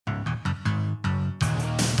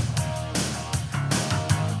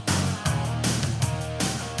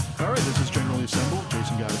Finally assembled.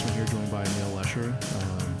 Jason Gottesman here, joined by Neil Lesher.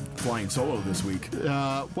 Flying solo this week.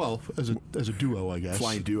 Well, as a duo, I guess.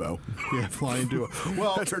 Flying duo. Yeah, flying duo.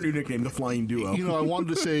 Well, that's our new nickname, the Flying Duo. You know, I wanted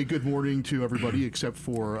to say good morning to everybody except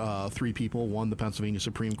for three people. One, the Pennsylvania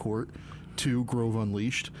Supreme Court. Two, Grove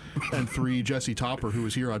Unleashed. And three, Jesse Topper, who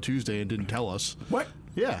was here on Tuesday and didn't tell us. What?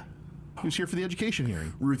 Yeah. He was here for the education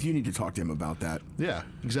hearing. Ruth, you need to talk to him about that. Yeah,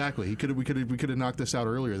 exactly. We could have knocked this out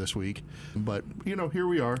earlier this week, but you know, here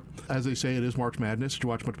we are. As they say, it is March Madness. Did you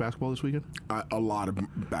watch much basketball this weekend? A lot of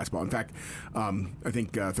basketball. In fact, I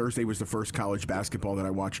think Thursday was the first college basketball that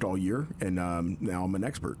I watched all year, and now I'm an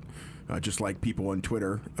expert, just like people on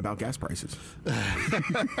Twitter about gas prices.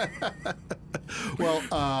 Well,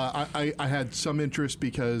 I had some interest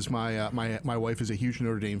because my wife is a huge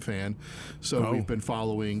Notre Dame fan, so we've been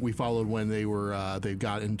following. We followed when they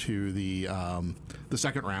got into the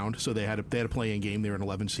second round, so they had a play-in game. They were an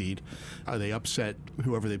 11 seed. They upset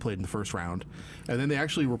whoever they played in the first round, and then they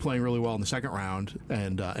actually were playing really well in the second round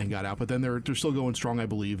and got out. But then they're still going strong, I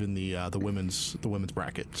believe, in the women's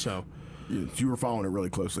bracket. So. You were following it really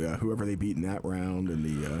closely. Whoever they beat in that round, and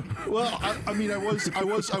the. Well, I mean, I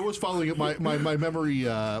was following it. My memory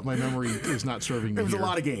is not serving me. It was here. a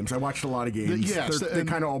lot of games. I watched a lot of games. Yes, they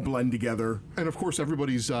kind of all blend together. And of course,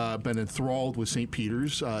 everybody's been enthralled with St.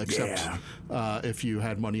 Peter's, except if you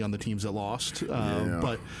had money on the teams that lost.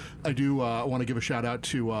 But I do want to give a shout out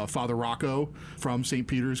to Father Rocco from St.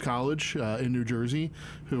 Peter's College in New Jersey,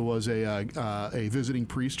 who was a visiting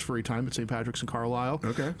priest for a time at St. Patrick's in Carlisle.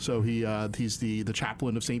 Okay, so he's the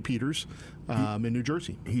chaplain of St. Peter's in New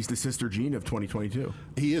Jersey. He's the Sister Jean of 2022.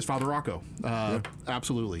 He is Father Rocco,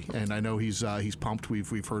 absolutely, and I know he's pumped.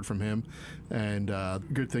 We've heard from him, and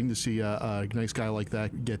good thing to see a nice guy like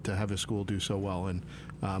that get to have his school do so well and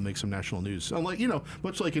make some national news. Unlike,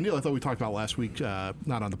 much like Anil, I thought we talked about last week,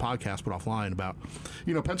 not on the podcast but offline, about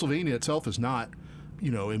Pennsylvania itself is not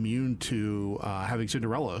immune to having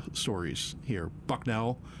Cinderella stories here.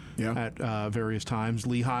 Bucknell. Yeah. At various times.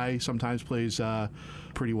 Lehigh sometimes plays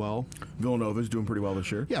pretty well. Villanova's doing pretty well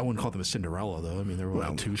this year. Yeah, I wouldn't call them a Cinderella, though. I mean, they were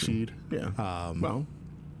a 2 seed. Yeah. Well,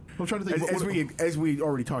 I'm trying to think. As we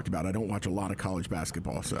already talked about, I don't watch a lot of college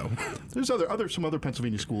basketball, so. There's some other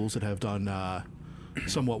Pennsylvania schools that have done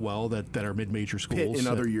somewhat well that are mid-major schools. Pitt in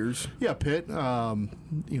other years. Yeah, Pitt. All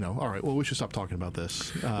right. Well, we should stop talking about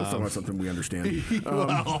this. Let's talk about something we understand. All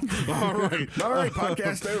right. All right,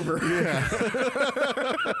 podcast over. Yeah.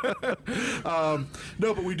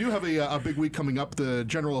 No, but we do have a big week coming up. The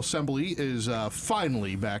General Assembly is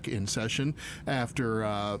finally back in session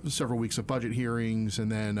after several weeks of budget hearings and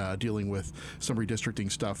then dealing with some redistricting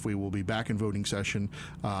stuff. We will be back in voting session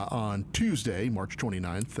on Tuesday, March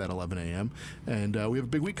 29th at 11 a.m. And we have a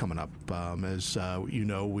big week coming up. As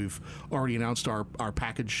we've already announced our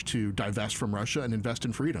package to divest from Russia and invest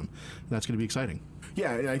in freedom. And that's going to be exciting.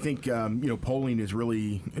 Yeah, and I think polling is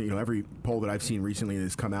really every poll that I've seen recently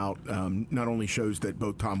that's come out not only shows that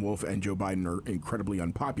both Tom Wolf and Joe Biden are incredibly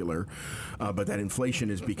unpopular, but that inflation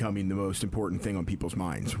is becoming the most important thing on people's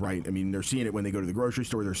minds. Right? I mean, they're seeing it when they go to the grocery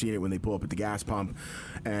store, they're seeing it when they pull up at the gas pump,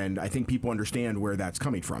 and I think people understand where that's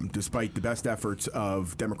coming from. Despite the best efforts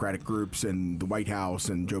of Democratic groups and the White House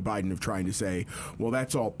and Joe Biden of trying to say, well,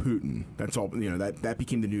 that's all Putin. That's all that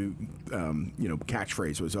became the new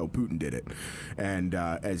catchphrase was, oh, Putin did it. And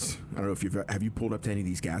as I don't know if have you pulled up to any of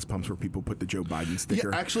these gas pumps where people put the Joe Biden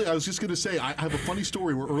sticker? Yeah, actually, I was just going to say I have a funny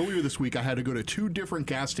story where earlier this week I had to go to 2 different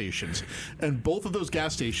gas stations, and both of those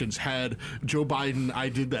gas stations had Joe Biden "I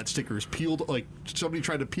did that" stickers peeled. Like somebody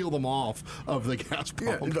tried to peel them off of the gas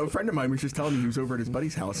pump. Yeah, a friend of mine was just telling me he was over at his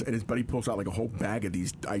buddy's house, and his buddy pulls out like a whole bag of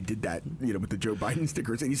these "I did that" with the Joe Biden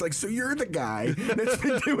stickers, and he's like, "So you're the guy that's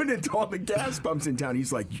been doing it to all the gas pumps in town?"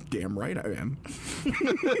 He's like, "Damn right I am."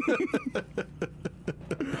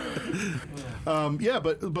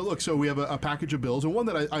 But look, so we have a package of bills, and one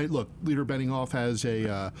that I look, Leader Benninghoff has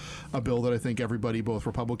a bill that I think everybody, both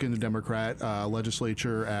Republican and Democrat,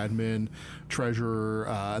 legislature, admin, treasurer,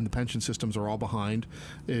 and the pension systems are all behind,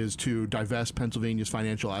 is to divest Pennsylvania's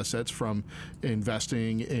financial assets from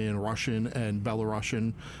investing in Russian and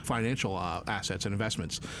Belarusian financial assets and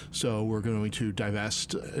investments. So we're going to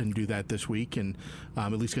divest and do that this week, and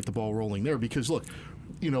at least get the ball rolling there, because look,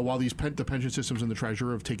 while the pension systems and the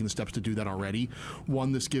Treasurer have taken the steps to do that already,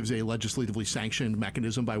 one, this gives a legislatively sanctioned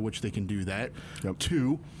mechanism by which they can do that. Yep.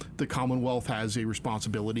 2, the Commonwealth has a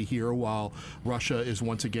responsibility here while Russia is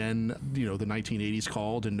once again, the 1980s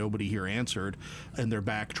called and nobody here answered, and they're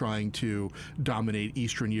back trying to dominate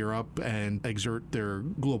Eastern Europe and exert their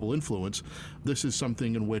global influence. This is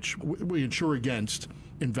something in which we insure against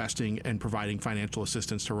investing and providing financial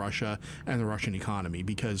assistance to Russia and the Russian economy,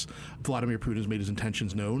 because Vladimir Putin has made his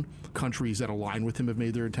intentions known. Countries that align with him have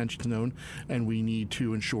made their intentions known, and we need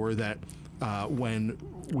to ensure that when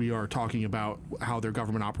we are talking about how their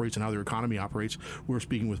government operates and how their economy operates, we're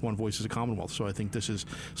speaking with one voice as a Commonwealth. So I think this is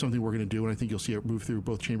something we're going to do, and I think you'll see it move through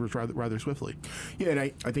both chambers rather swiftly. Yeah, and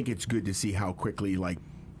I think it's good to see how quickly, like,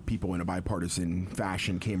 people in a bipartisan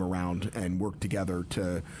fashion came around and worked together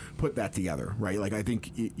to put that together, right? Like, I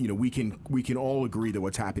think, you know, we can all agree that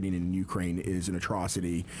what's happening in Ukraine is an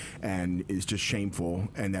atrocity and is just shameful,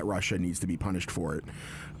 and that Russia needs to be punished for it.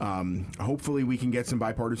 Hopefully we can get some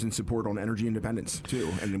bipartisan support on energy independence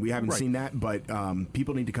too, and we haven't seen that, but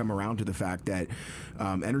people need to come around to the fact that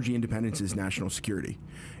energy independence is national security.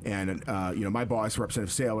 And you know, my boss,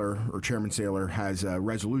 Representative Saylor, or Chairman Saylor, has a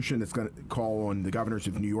resolution that's going to call on the governors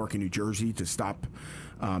of New York and New Jersey to stop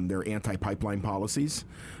their anti-pipeline policies.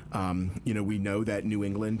 You know, we know that New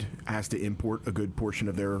England has to import a good portion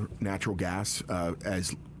of their natural gas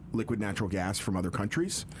as liquid natural gas from other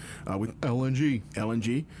countries with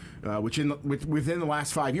LNG, which within the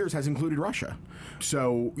last 5 years has included Russia.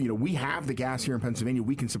 So, you know, we have the gas here in Pennsylvania.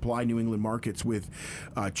 We can supply New England markets with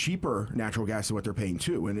cheaper natural gas than what they're paying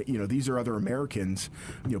too. And, you know, these are other Americans.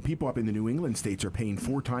 You know, people up in the New England states are paying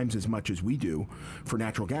 4 times as much as we do for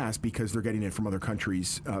natural gas because they're getting it from other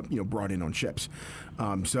countries, you know, brought in on ships.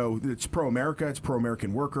 So it's pro-America, it's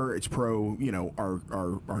pro-American worker, it's pro, you know,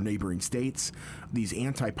 our neighboring states. These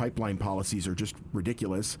anti-pipeline policies are just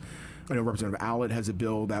ridiculous. I know Representative Allett has a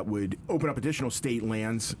bill that would open up additional state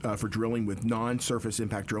lands for drilling with non-surface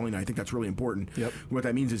impact drilling. I think that's really important. Yep. What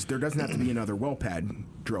that means is there doesn't have to be another well pad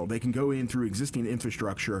drill. They can go in through existing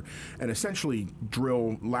infrastructure and essentially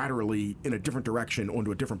drill laterally in a different direction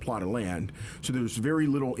onto a different plot of land. So there's very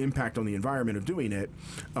little impact on the environment of doing it.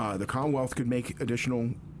 The Commonwealth could make additional,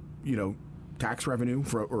 you know, tax revenue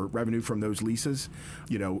or revenue from those leases,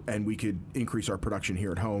 you know, and we could increase our production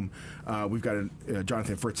here at home. We've got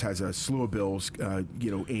Jonathan Fritz has a slew of bills,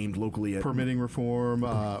 you know, aimed locally at permitting reform,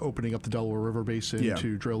 opening up the Delaware River Basin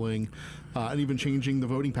to drilling, and even changing the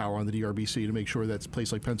voting power on the DRBC to make sure that a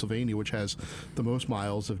place like Pennsylvania, which has the most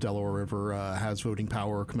miles of Delaware River, has voting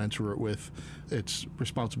power commensurate with its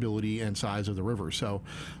responsibility and size of the river. So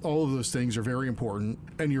all of those things are very important.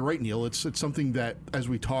 And you're right, Neil, it's something that, as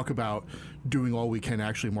we talk about doing all we can to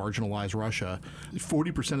actually marginalize Russia,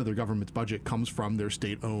 40% of their government's budget comes from their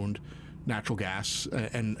state-owned natural gas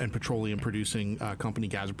and petroleum producing company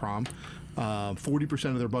Gazprom. 40%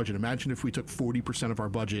 of their budget. Imagine if we took 40% of our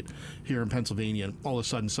budget here in Pennsylvania and all of a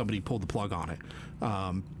sudden somebody pulled the plug on it.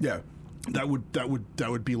 Yeah. That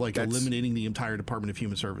would be like eliminating the entire Department of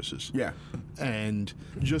Human Services. Yeah. And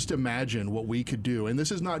just imagine what we could do. And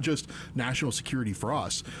this is not just national security for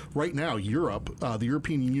us. Right now, Europe, the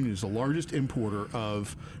European Union is the largest importer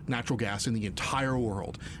of natural gas in the entire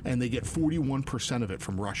world, and they get 41% of it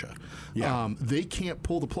from Russia. Yeah. They can't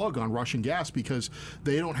pull the plug on Russian gas because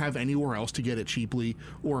they don't have anywhere else to get it cheaply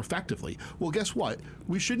or effectively. Well, guess what?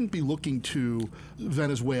 We shouldn't be looking to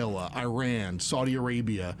Venezuela, Iran, Saudi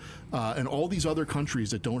Arabia, and all these other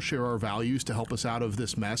countries that don't share our values to help us out of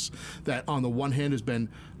this mess that on the one hand has been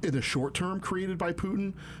in the short term created by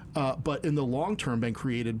Putin, but in the long term been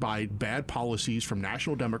created by bad policies from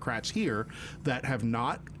national Democrats here that have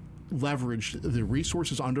not leveraged the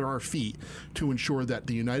resources under our feet to ensure that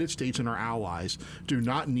the United States and our allies do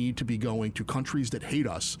not need to be going to countries that hate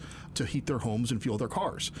us to heat their homes and fuel their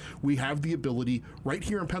cars. We have the ability right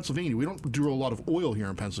here in Pennsylvania. We don't drill a lot of oil here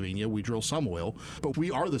in Pennsylvania. We drill some oil, but we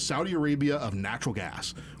are the Saudi Arabia of natural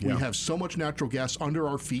gas. Yeah. We have so much natural gas under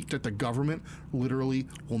our feet that the government literally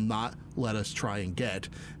will not let us try and get.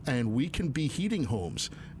 And we can be heating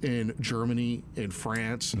homes in Germany, in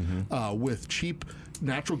France, with cheap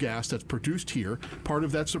natural gas that's produced here. Part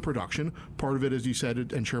of that's the production. Part of it, as you said,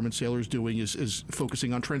 and Chairman Saylor is doing, is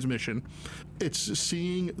focusing on transmission. It's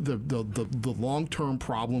seeing the long-term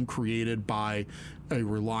problem created by a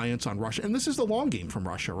reliance on Russia. And this is the long game from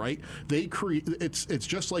Russia, right? They create. It's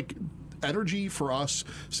just like energy for us,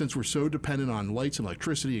 since we're so dependent on lights and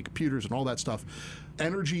electricity and computers and all that stuff.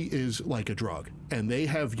 Energy is like a drug, and they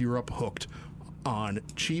have Europe hooked on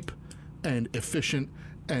cheap and efficient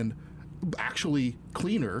and actually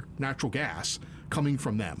cleaner natural gas coming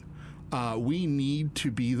from them. We need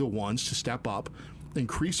to be the ones to step up,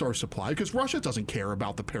 increase our supply, because Russia doesn't care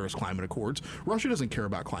about the Paris Climate Accords. Russia doesn't care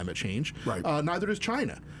about climate change. Right. Neither does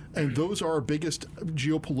China. And those are our biggest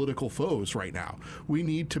geopolitical foes right now. We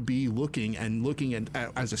need to be looking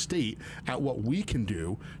at, as a state, at what we can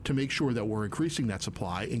do to make sure that we're increasing that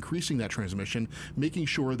supply, increasing that transmission, making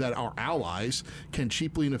sure that our allies can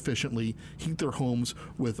cheaply and efficiently heat their homes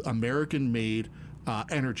with American-made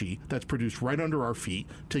energy that's produced right under our feet,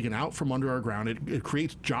 taken out from under our ground. It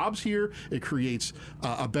creates jobs here. It creates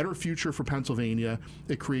a better future for Pennsylvania.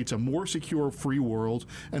 It creates a more secure, free world,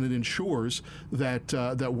 and it ensures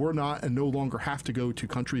that we're not and no longer have to go to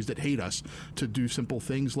countries that hate us to do simple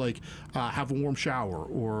things like have a warm shower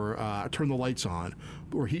or turn the lights on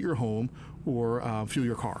or heat your home or fuel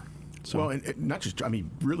your car. So. Well, and not just, I mean,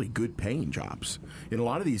 really good paying jobs. In a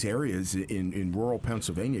lot of these areas in rural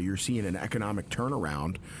Pennsylvania, you're seeing an economic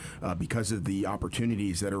turnaround because of the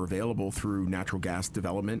opportunities that are available through natural gas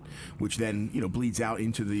development, which then, bleeds out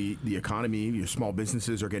into the economy. Your small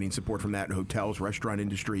businesses are getting support from that, hotels, restaurant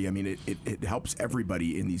industry. I mean, it helps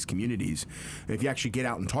everybody in these communities. And if you actually get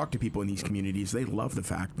out and talk to people in these communities, they love the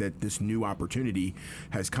fact that this new opportunity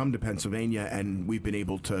has come to Pennsylvania and we've been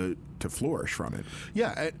able to flourish from it.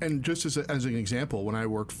 Yeah, and just as an example, when I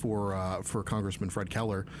worked for Congressman Fred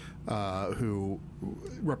Keller, who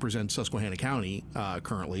represents Susquehanna County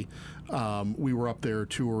currently, we were up there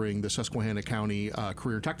touring the Susquehanna County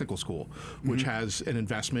Career Technical School, which has an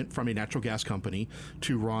investment from a natural gas company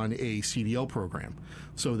to run a CDL program.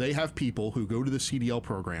 So they have people who go to the CDL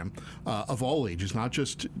program of all ages, not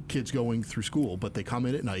just kids going through school, but they come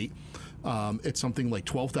in at night. It's something like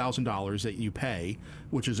 $12,000 that you pay,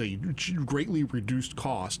 which is a greatly reduced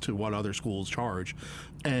cost to what other schools charge.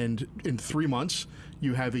 And in 3 months,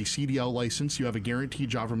 you have a CDL license, you have a guaranteed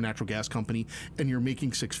job from a natural gas company, and you're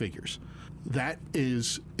making six figures. That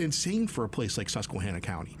is insane for a place like Susquehanna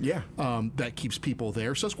County. Yeah. That keeps people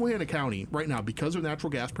there. Susquehanna County, right now, because of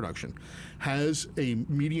natural gas production, has a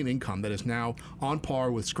median income that is now on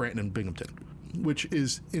par with Scranton and Binghamton, which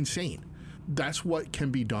is insane. That's what can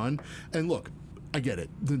be done. And look, I get it.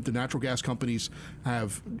 The natural gas companies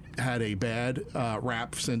have had a bad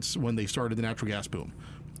rap since when they started the natural gas boom.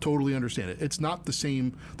 Totally understand it. It's not the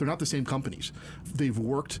same. They're not the same companies. They've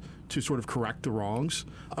worked to sort of correct the wrongs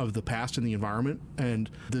of the past in the environment, and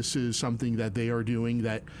this is something that they are doing,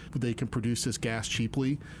 that they can produce this gas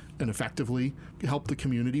cheaply and effectively, help the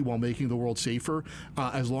community while making the world safer,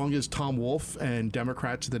 as long as Tom Wolf and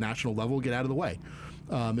Democrats at the national level get out of the way.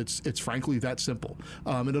 It's frankly that simple.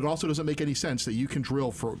 And it also doesn't make any sense that you can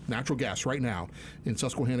drill for natural gas right now in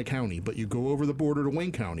Susquehanna County, but you go over the border to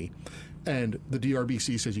Wayne County, and the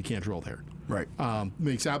DRBC says you can't drill there. Right.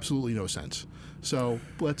 Makes absolutely no sense. So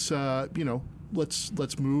let's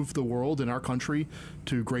move the world and our country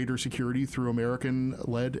to greater security through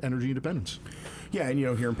American-led energy independence. Yeah, and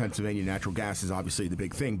here in Pennsylvania, natural gas is obviously the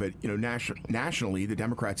big thing, but nationally, the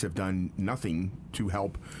Democrats have done nothing to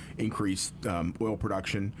help increase oil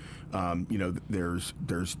production. There's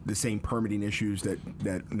the same permitting issues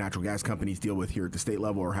that natural gas companies deal with here at the state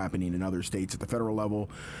level are happening in other states at the federal level.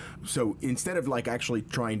 So instead of actually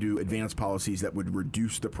trying to advance policies that would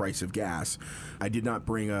reduce the price of gas, I did not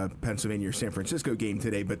bring a Pennsylvania or San Francisco game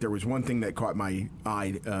today, but there was one thing that caught my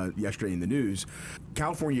eye yesterday in the news.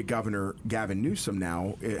 California Governor Gavin Newsom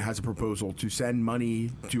now has a proposal to send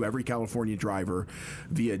money to every California driver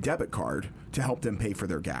via debit card to help them pay for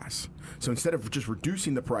their gas. So instead of just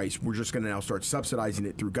reducing the price, we're just going to now start subsidizing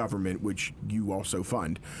it through government, which you also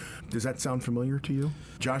fund. Does that sound familiar to you?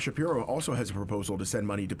 Josh Shapiro also has a proposal to send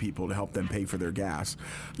money to people to help them pay for their gas.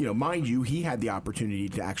 Mind you, he had the opportunity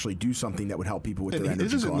to actually do something that would help people with their energy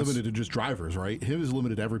costs. His isn't limited to just drivers, right? His is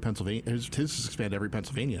limited to every Pennsylvania. His is expanded to every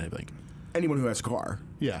Pennsylvania, I think. Anyone who has a car.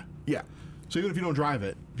 Yeah. Yeah. So even if you don't drive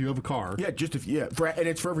it, if you have a car. Yeah, and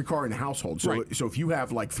it's for every car in the household. So Right. So if you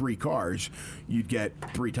have 3 cars, you'd get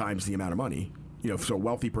 3 times the amount of money. So a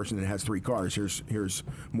wealthy person that has 3 cars, here's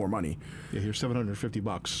more money. Yeah, here's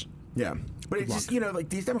 $750. Yeah. But it's just,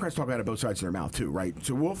 these Democrats talk about it both sides of their mouth, too, right?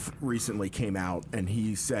 So Wolf recently came out and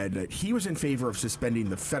he said that he was in favor of suspending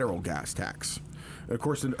the federal gas tax. Of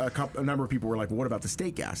course, a number of people were like, well, what about the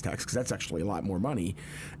state gas tax? Because that's actually a lot more money.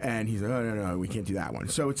 And he's like, oh, no, we can't do that one.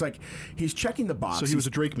 So it's like he's checking the box. So he was a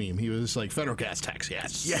Drake meme. He was like, federal gas tax,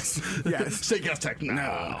 yes. Yes. State gas tax, no.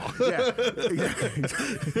 Yeah.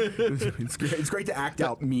 It's great to act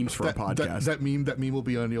out memes for a podcast. That meme will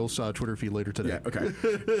be on Neil's Twitter feed later today. Yeah, okay.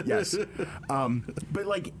 Yes.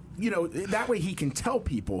 But that way he can tell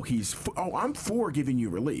people I'm for giving you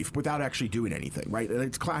relief without actually doing anything, right? And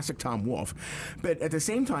it's classic Tom Wolf. But at the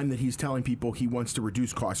same time that he's telling people he wants to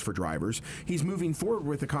reduce costs for drivers, he's moving forward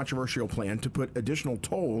with a controversial plan to put additional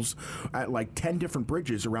tolls at 10 different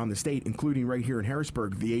bridges around the state, including right here in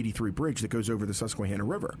Harrisburg, the 83 bridge that goes over the Susquehanna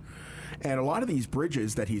River. And a lot of these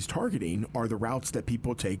bridges that he's targeting are the routes that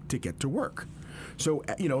people take to get to work. So,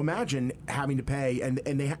 imagine having to pay, and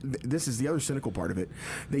this is the other cynical part of it,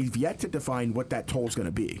 they've yet to define what that toll is going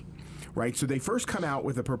to be. right? So they first come out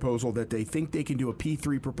with a proposal that they think they can do a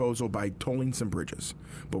P3 proposal by tolling some bridges,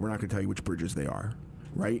 but we're not going to tell you which bridges they are,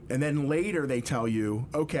 right? And then later they tell you,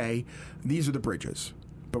 okay, these are the bridges,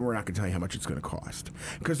 but we're not going to tell you how much it's going to cost,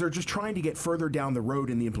 because they're just trying to get further down the road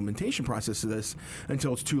in the implementation process of this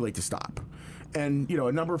until it's too late to stop. And, you know,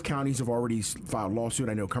 a number of counties have already filed lawsuit.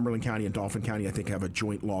 I know Cumberland County and Dauphin County, I think, have a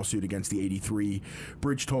joint lawsuit against the 83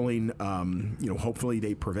 bridge tolling. You know, hopefully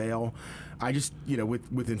they prevail. I just, you know,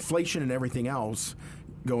 with inflation and everything else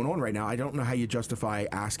going on right now, I don't know how you justify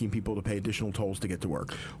asking people to pay additional tolls to get to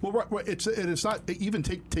work. Well, right, it's not even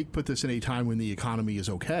put this in a time when the economy is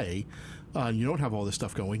okay. You don't have all this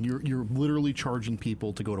stuff going. You're literally charging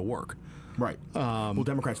people to go to work. Right. Well,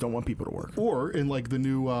 Democrats don't want people to work. Or in like the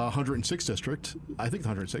new 106th district, I think the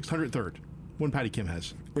 103rd, one Patty Kim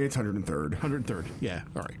has. It's 103rd. 103rd. Yeah.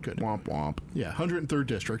 All right. Good. Womp womp. Yeah. 103rd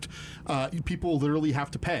district. People literally have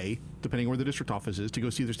to pay, depending on where the district office is, to go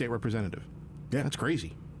see their state representative. Yeah. That's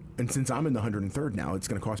crazy. And since I'm in the 103rd now, it's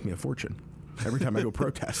going to cost me a fortune every time I go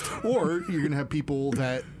protest. Or you're going to have people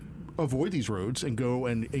that avoid these roads and go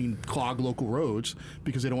and clog local roads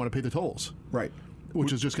because they don't want to pay the tolls. Right.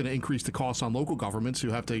 Which is just going to increase the costs on local governments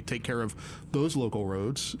who have to take care of those local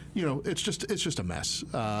roads. You know, it's just a mess.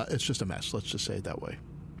 It's just a mess. Let's just say it that way.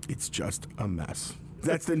 It's just a mess.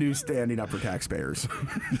 That's the new standing up for taxpayers.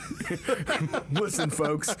 Listen,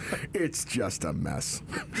 folks, it's just a mess.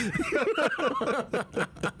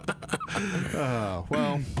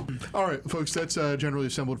 Well, all right, folks, that's generally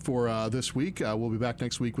assembled for this week. We'll be back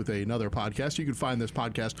next week with another podcast. You can find this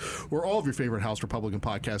podcast where all of your favorite House Republican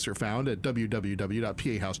podcasts are found at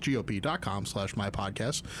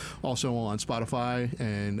www.pahousegop.com/mypodcast. Also on Spotify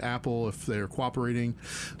and Apple if they're cooperating.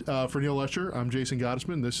 For Neil Lesher, I'm Jason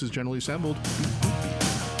Gottesman. This is Generally Assembled.